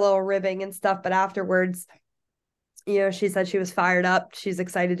giving her a little ribbing and stuff. But afterwards, she said she was fired up. She's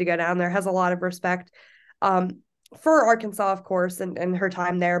excited to go down there, has a lot of respect for Arkansas, of course, and her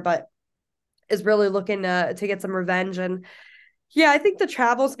time there, but is really looking to get some revenge. And yeah, I think the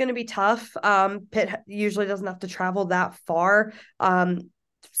travel is going to be tough. Pitt usually doesn't have to travel that far.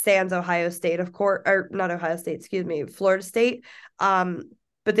 Sans Ohio State, of course, or not Ohio State, excuse me, Florida State.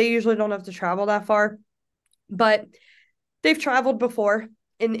 But they usually don't have to travel that far. But they've traveled before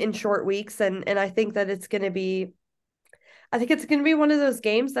in short weeks, and I think that it's going to be one of those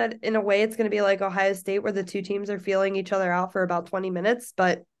games that in a way it's going to be like Ohio State, where the two teams are feeling each other out for about 20 minutes.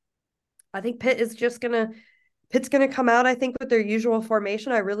 But I think Pitt's going to come out, I think, with their usual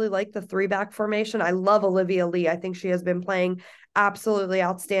formation. I really like the 3-back formation. I love Olivia Lee. I think she has been playing absolutely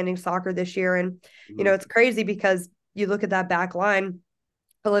outstanding soccer this year. And, it's crazy because you look at that back line,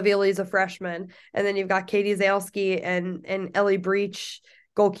 Olivia Lee's a freshman, and then you've got Katie Zalski and Ellie Breach,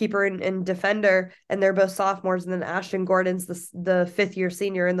 goalkeeper and defender, and they're both sophomores. And then Ashton Gordon's the 5th-year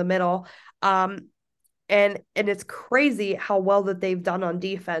senior in the middle. And it's crazy how well that they've done on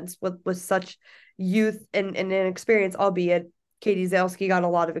defense with such youth and inexperience, albeit Katie Zalski got a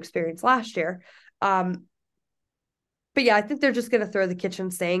lot of experience last year. But yeah, I think they're just going to throw the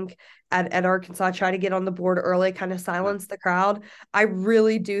kitchen sink at Arkansas, try to get on the board early, kind of silence the crowd. I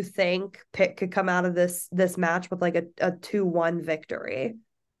really do think Pitt could come out of this match with like a 2-1 victory.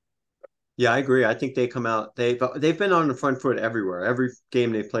 Yeah, I agree. I think they come out. They've been on the front foot everywhere. Every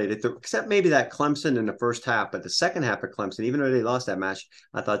game they played, except maybe that Clemson in the first half. But the second half of Clemson, even though they lost that match,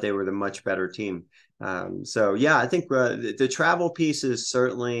 I thought they were the much better team. So yeah, I think the travel piece is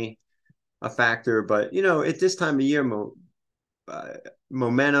certainly a factor. But at this time of year,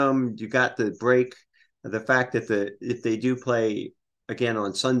 momentum. You got the break. The fact that if they do play again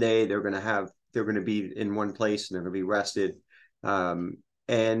on Sunday, they're going to be in one place and they're going to be rested.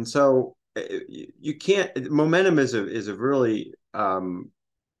 And so you can't. Momentum is a really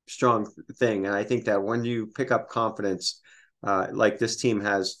strong thing, and I think that when you pick up confidence, like this team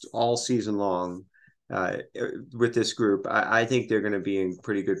has all season long with this group, I think they're going to be in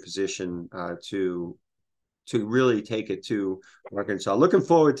pretty good position to really take it to Arkansas. Looking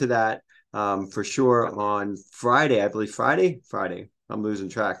forward to that for sure on Friday. I believe Friday. I'm losing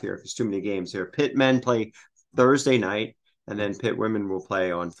track here. There's too many games here. Pitt men play Thursday night, and then Pitt women will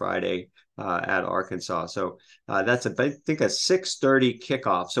play on Friday at Arkansas. So that's I think a 6:30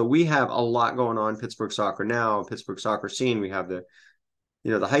 kickoff. So we have a lot going on Pittsburgh soccer now. Pittsburgh soccer scene. We have the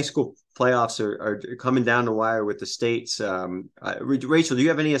high school playoffs are coming down the wire with the states. Rachel, do you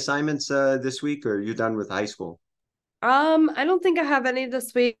have any assignments this week, or are you done with high school? I don't think I have any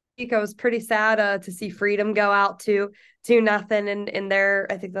this week. I was pretty sad to see Freedom go out to 2-0 in their,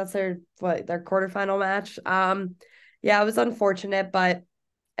 I think that's their quarterfinal match. Yeah, it was unfortunate, but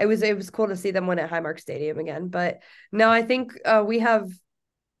it was cool to see them win at Highmark Stadium again. But no, I think we have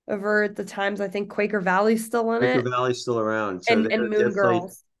over at the Times, I think Quaker Valley's still in it. Quaker Valley's still around. So and Moon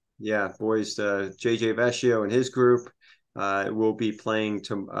Girls. Yeah, boys, JJ Vecchio and his group will be playing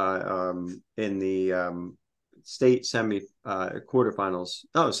in the state semifinals.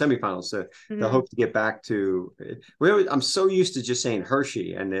 They'll hope to get back to. I'm so used to just saying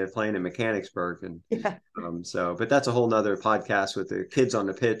Hershey, and they're playing in Mechanicsburg, and but that's a whole nother podcast with the kids on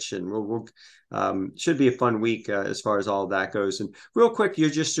the pitch, and we'll should be a fun week as far as all of that goes. And real quick, your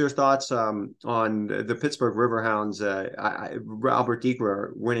thoughts on the Pittsburgh Riverhounds. Albert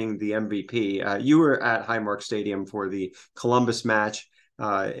Dikwa winning the MVP. You were at Highmark Stadium for the Columbus match.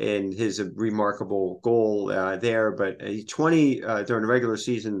 And his remarkable goal there, but 20 during the regular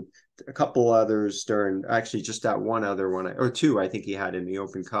season, a couple others during actually just that one other one or two I think he had in the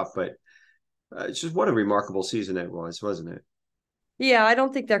Open Cup, but it's just what a remarkable season it was, wasn't it? Yeah, I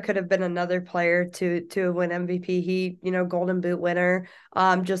don't think there could have been another player to win MVP. He, Golden Boot winner.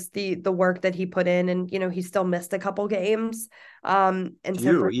 Just the work that he put in, and he still missed a couple games. And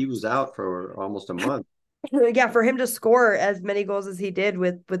he was out for almost a month. Yeah, for him to score as many goals as he did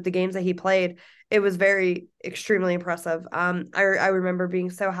with the games that he played, it was extremely impressive. I remember being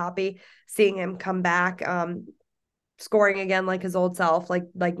so happy seeing him come back, scoring again like his old self,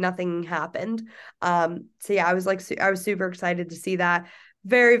 like nothing happened. So yeah, I was super excited to see that.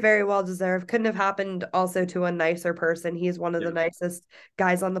 Very, very well deserved. Couldn't have happened also to a nicer person. He's one of the nicest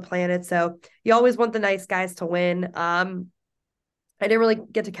guys on the planet. So you always want the nice guys to win. I didn't really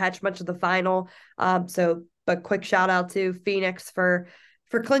get to catch much of the final. But quick shout out to Phoenix for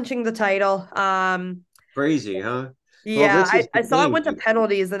clinching the title. Crazy, huh? Well, Yeah, this is the I saw it thing. went to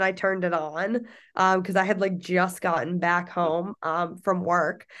penalties and I turned it on because I had like just gotten back home from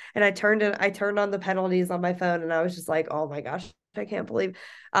work and I turned on the penalties on my phone and I was just like, oh my gosh, I can't believe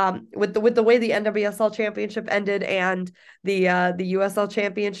with the way the NWSL championship ended and the USL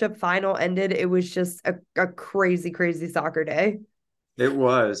championship final ended, it was just a crazy, crazy soccer day. It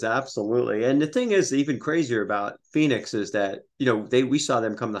was absolutely, and the thing is, even crazier about Phoenix is that we saw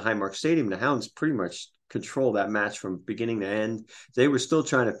them come to Highmark Stadium. The Hounds pretty much control that match from beginning to end. They were still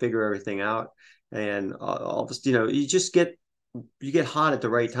trying to figure everything out, and all this, you get hot at the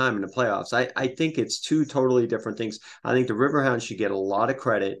right time in the playoffs. I think it's two totally different things. I think the Riverhounds should get a lot of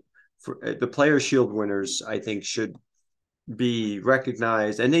credit for the Players Shield winners. I think should be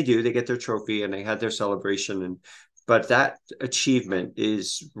recognized, and they do. They get their trophy and they had their celebration, and but that achievement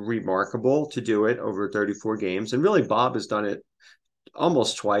is remarkable to do it over 34 games. And really, Bob has done it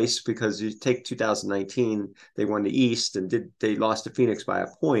almost twice because you take 2019, they won the East and they lost to Phoenix by a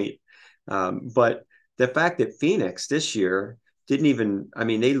point. But the fact that Phoenix this year didn't even, I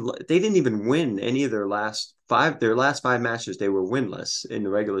mean, they didn't even win any of their last five matches. They were winless in the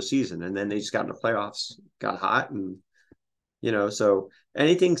regular season, and then they just got in the playoffs, got hot, and so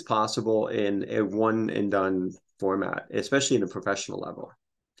anything's possible in a one and done format, especially in a professional level.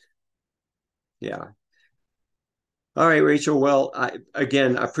 Yeah. All right, Rachel. Well, I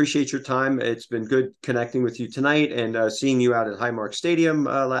appreciate your time. It's been good connecting with you tonight and seeing you out at Highmark Stadium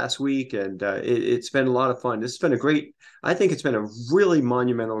last week. And it's been a lot of fun. This has been I think it's been a really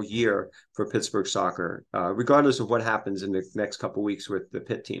monumental year for Pittsburgh soccer, regardless of what happens in the next couple of weeks with the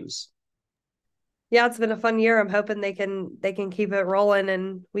Pitt teams. Yeah, it's been a fun year. I'm hoping they can keep it rolling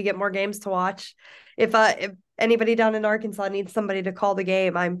and we get more games to watch. If anybody down in Arkansas needs somebody to call the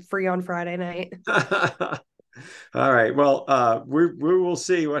game, I'm free on Friday night. All right. Well, we will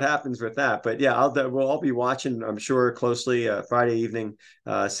see what happens with that. But yeah, we'll all be watching, I'm sure, closely Friday evening,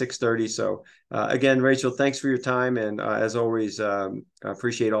 6:30. So again, Rachel, thanks for your time, and as always, I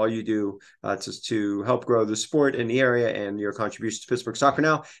appreciate all you do to help grow the sport in the area and your contributions to Pittsburgh Soccer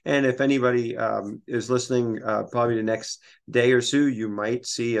Now. And if anybody is listening, probably the next day or so, you might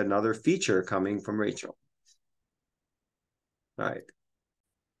see another feature coming from Rachel. All right.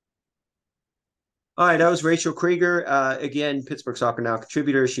 All right, that was Rachel Kriger. Again, Pittsburgh Soccer Now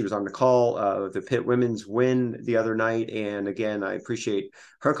contributor. She was on the call of the Pitt women's win the other night. And again, I appreciate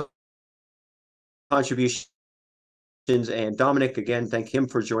her contributions. And Dominic, again, thank him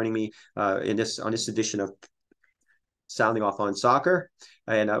for joining me on this edition of Sounding Off on Soccer.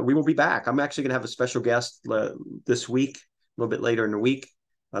 And we will be back. I'm actually going to have a special guest this week, a little bit later in the week.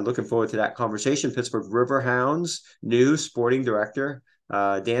 Looking forward to that conversation. Pittsburgh Riverhounds new sporting director,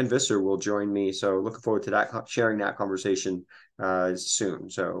 Dan Visser, will join me. So looking forward to that, sharing that conversation soon.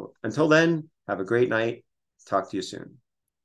 So until then, have a great night. Talk to you soon.